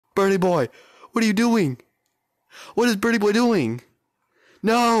Birdie boy, what are you doing? What is Birdie boy doing?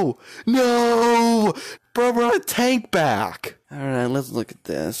 No! No! Bro, brought a tank back! Alright, let's look at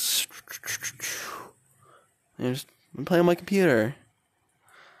this. I'm playing on my computer.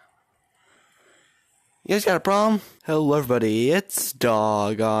 You guys got a problem? Hello everybody, it's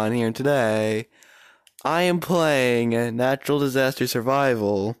Doggone here today. I am playing Natural Disaster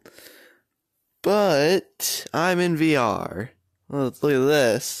Survival, but I'm in VR. Let's look at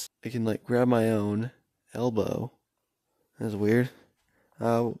this. I can grab my own elbow. That's weird.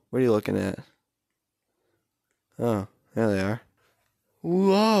 What are you looking at? Oh, there they are.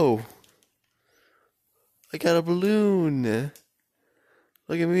 Whoa! I got a balloon.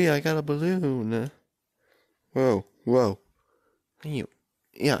 Look at me, I got a balloon. Whoa, whoa. Yeah.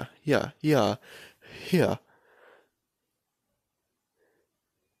 Yeah. Yeah.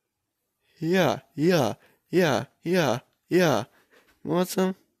 Yeah. You want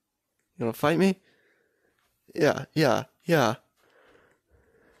some? You wanna fight me? Yeah.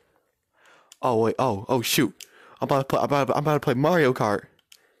 Oh wait, oh shoot. I'm about to play Mario Kart.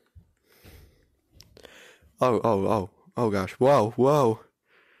 Oh gosh. Whoa.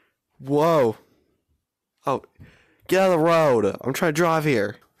 Oh, get out of the road. I'm trying to drive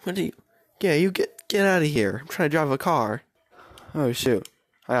here. Yeah, you get out of here. I'm trying to drive a car. Oh shoot.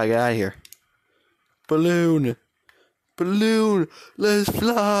 I gotta get out of here. Balloon. Let's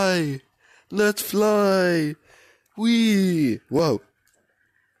fly. Whee. Whoa.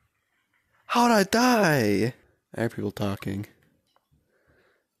 How'd I die? I hear people talking.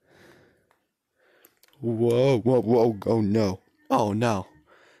 Whoa. Oh no.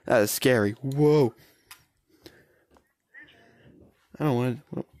 That is scary. Whoa. I don't want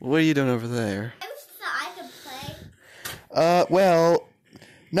to. What are you doing over there? I can play. Well,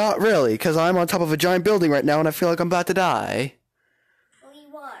 not really, because I'm on top of a giant building right now and I feel like I'm about to die. Well,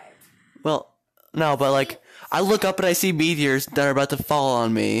 you are. Well, no, but I look up and I see meteors that are about to fall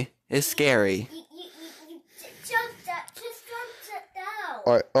on me. It's scary. You jumped down.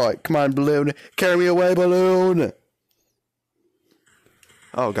 Alright, come on, balloon. Carry me away, balloon.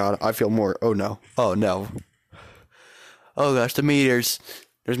 Oh god, I feel more. Oh no. Oh gosh, the meteors.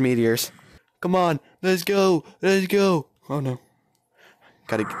 There's meteors. Come on, let's go. Oh no.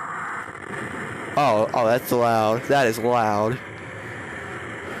 Gotta. Oh, that's loud. That is loud.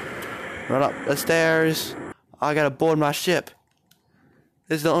 Run up the stairs. I gotta board my ship.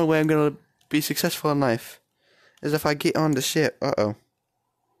 This is the only way I'm gonna be successful in life. Is if I get on the ship. Uh-oh.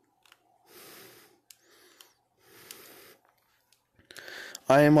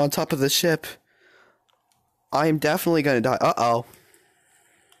 I am on top of the ship. I am definitely gonna die. Uh-oh.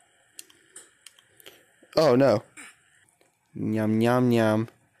 Oh no. Yum. Yum.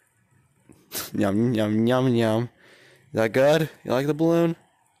 Is that good? You like the balloon?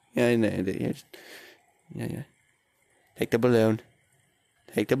 Yeah. Take the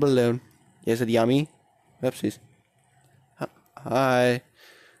balloon. Is it yummy? Oopsies. Hi.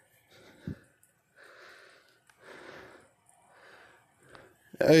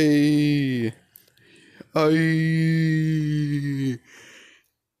 Hey.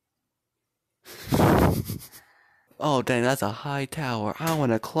 Oh dang, that's a high tower. I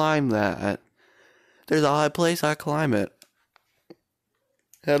want to climb that. There's a high place, I climb it.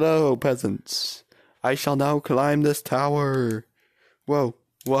 Hello, peasants. I shall now climb this tower. Whoa.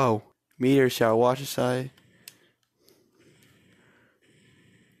 Meteor shall watch aside.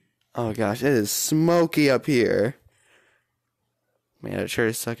 Oh gosh, it is smoky up here. Man, it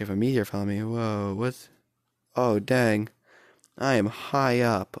sure suck if a meteor found me. Whoa, what? Oh dang. I am high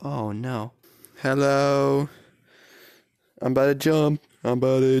up. Oh no. Hello. I'm about to jump.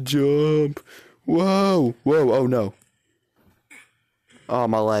 Whoa. Oh no. Oh,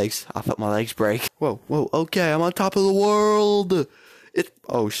 my legs. I felt my legs break. Whoa. Okay, I'm on top of the world.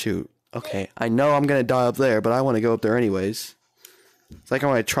 Oh shoot. Okay, I know I'm gonna die up there, but I want to go up there anyways. It's like I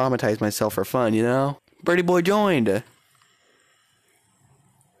want to traumatize myself for fun, you know? Birdie boy joined.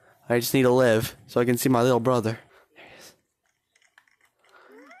 I just need to live so I can see my little brother. There he is.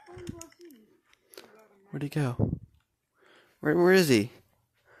 Where'd he go? Where is he?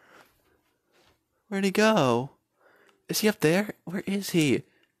 Where'd he go? Is he up there? Where is he?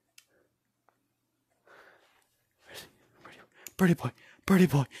 Birdie boy.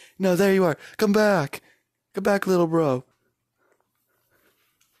 No, there you are. Come back, little bro.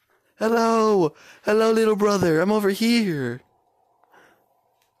 Hello, little brother. I'm over here.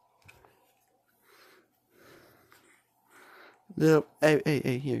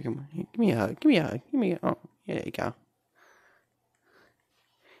 Hey, here, come on. Here, give me a hug. Oh, there you go.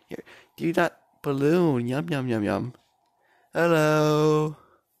 Here, do that balloon. Yum. Hello.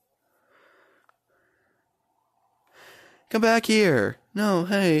 Come back here. No,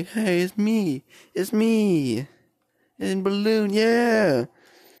 hey, it's me. It's me. In balloon, yeah.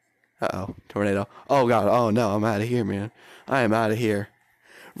 Uh-oh, tornado. Oh, God. Oh, no, I'm out of here, man. I am out of here.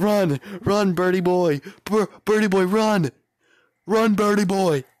 Run, birdie boy. Birdie boy, run. Run, birdie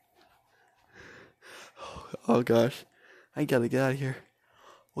boy. Oh, gosh. I gotta get out of here.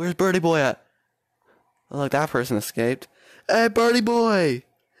 Where's birdie boy at? Oh, look, that person escaped. Hey, birdie boy.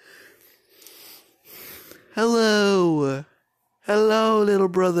 Hello. Hello, little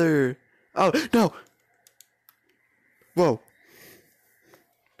brother. Oh, no. Whoa.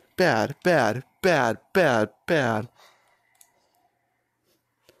 Bad.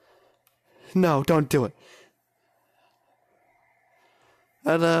 No, don't do it.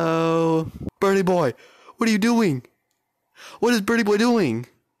 Hello. Birdie boy, what are you doing? What is birdie boy doing?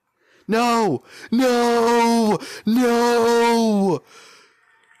 No.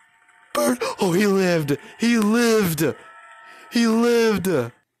 Oh, he lived.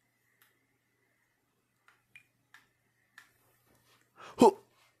 Oh,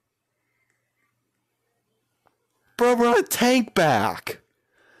 bro, brought a tank back.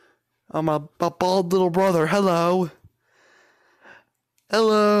 Oh, my bald little brother. Hello.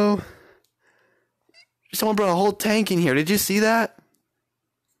 Someone brought a whole tank in here. Did you see that?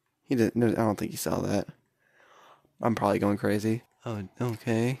 He didn't. No, I don't think he saw that. I'm probably going crazy. Oh,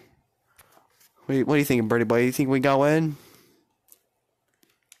 okay. What are you thinking, birdie boy? You think we go in?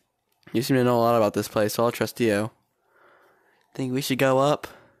 You seem to know a lot about this place, so I'll trust you. Think we should go up?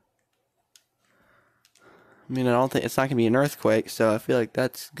 I mean, I don't think it's not gonna be an earthquake, so I feel like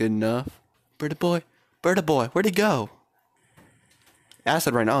that's good enough. Birdie boy, where'd he go?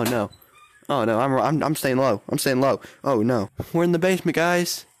 Acid rain. Oh no, I'm staying low. Oh no, we're in the basement,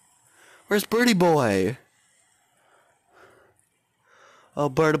 guys. Where's birdie boy? Oh,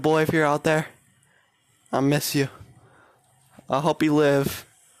 birdie boy, if you're out there, I miss you. I hope you live.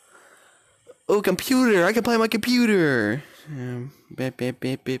 Oh, computer! I can play my computer.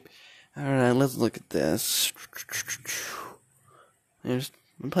 Beep. Alright, let's look at this. I'm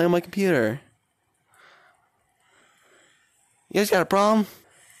playing my computer. You guys got a problem?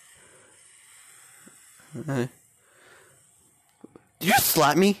 Did you just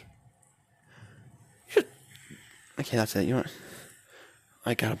slap me? Okay, that's it. You know what?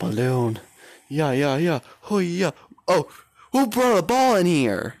 I got a balloon. Yeah. Oh, yeah. Oh, who brought a ball in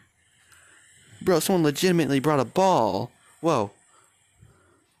here? Bro, someone legitimately brought a ball. Whoa.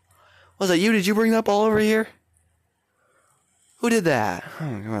 Was that you? Did you bring that ball over here? Who did that? Oh,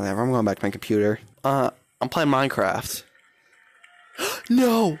 whatever. I'm going back to my computer. I'm playing Minecraft.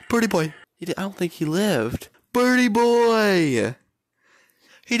 No! Birdie boy! I don't think he lived. Birdie boy!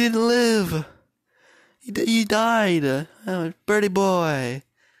 He didn't live. He died. Oh, birdie boy.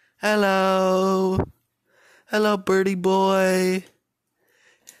 Hello. Hello, birdie boy.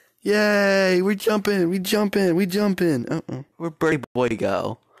 Yay! We're jumping. Where'd birdie boy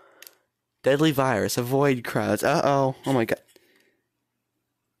go? Deadly virus. Avoid crowds. Uh-oh. Oh my god.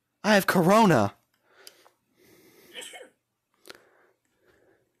 I have corona.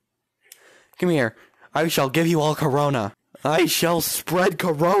 Come here. I shall give you all corona. I shall spread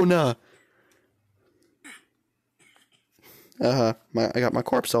corona. I got my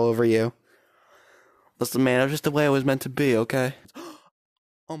corpse all over you. Listen, man, it was just the way it was meant to be, okay?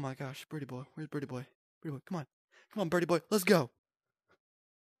 Oh my gosh, birdie boy. Where's birdie boy? Birdie boy, come on, birdie boy, let's go.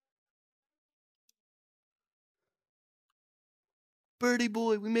 Birdie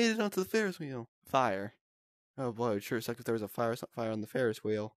boy, we made it onto the Ferris wheel. Fire. Oh boy, it sure sucked if there was a fire on the Ferris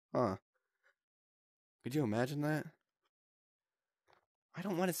wheel. Huh. Could you imagine that? I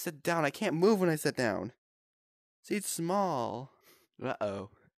don't want to sit down. I can't move when I sit down. See, it's small. Uh-oh.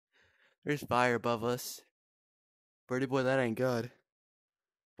 There's fire above us. Birdie boy, that ain't good.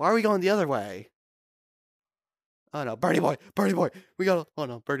 Why are we going the other way? Oh no, birdie boy! We gotta. Oh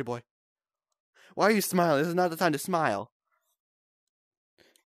no, birdie boy. Why are you smiling? This is not the time to smile.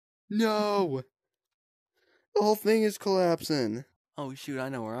 No! The whole thing is collapsing. Oh shoot, I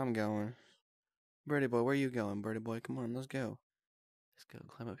know where I'm going. Birdie boy, where are you going? Birdie boy, come on, let's go. Let's go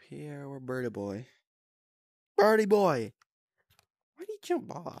climb up here. We're birdie boy. Birdie boy! Why did he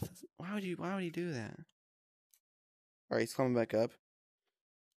jump off? Why would you do that? Alright, he's climbing back up.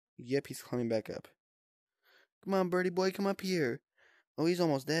 Yep, he's climbing back up. Come on, birdie boy, come up here. Oh, he's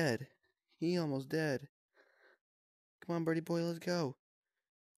almost dead. Come on, birdie boy, let's go.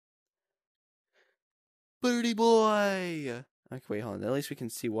 Birdie boy! Okay, wait, hold on. At least we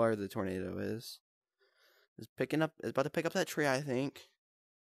can see where the tornado is. It's about to pick up that tree, I think.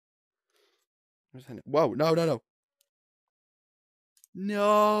 Whoa, no.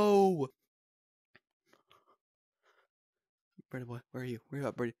 No! Birdie boy, where are you? Where you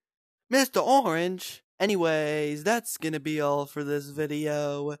at, Birdie? Mr. Orange! Anyways, that's gonna be all for this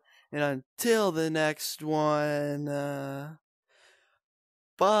video. And until the next one,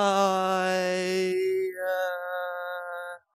 bye!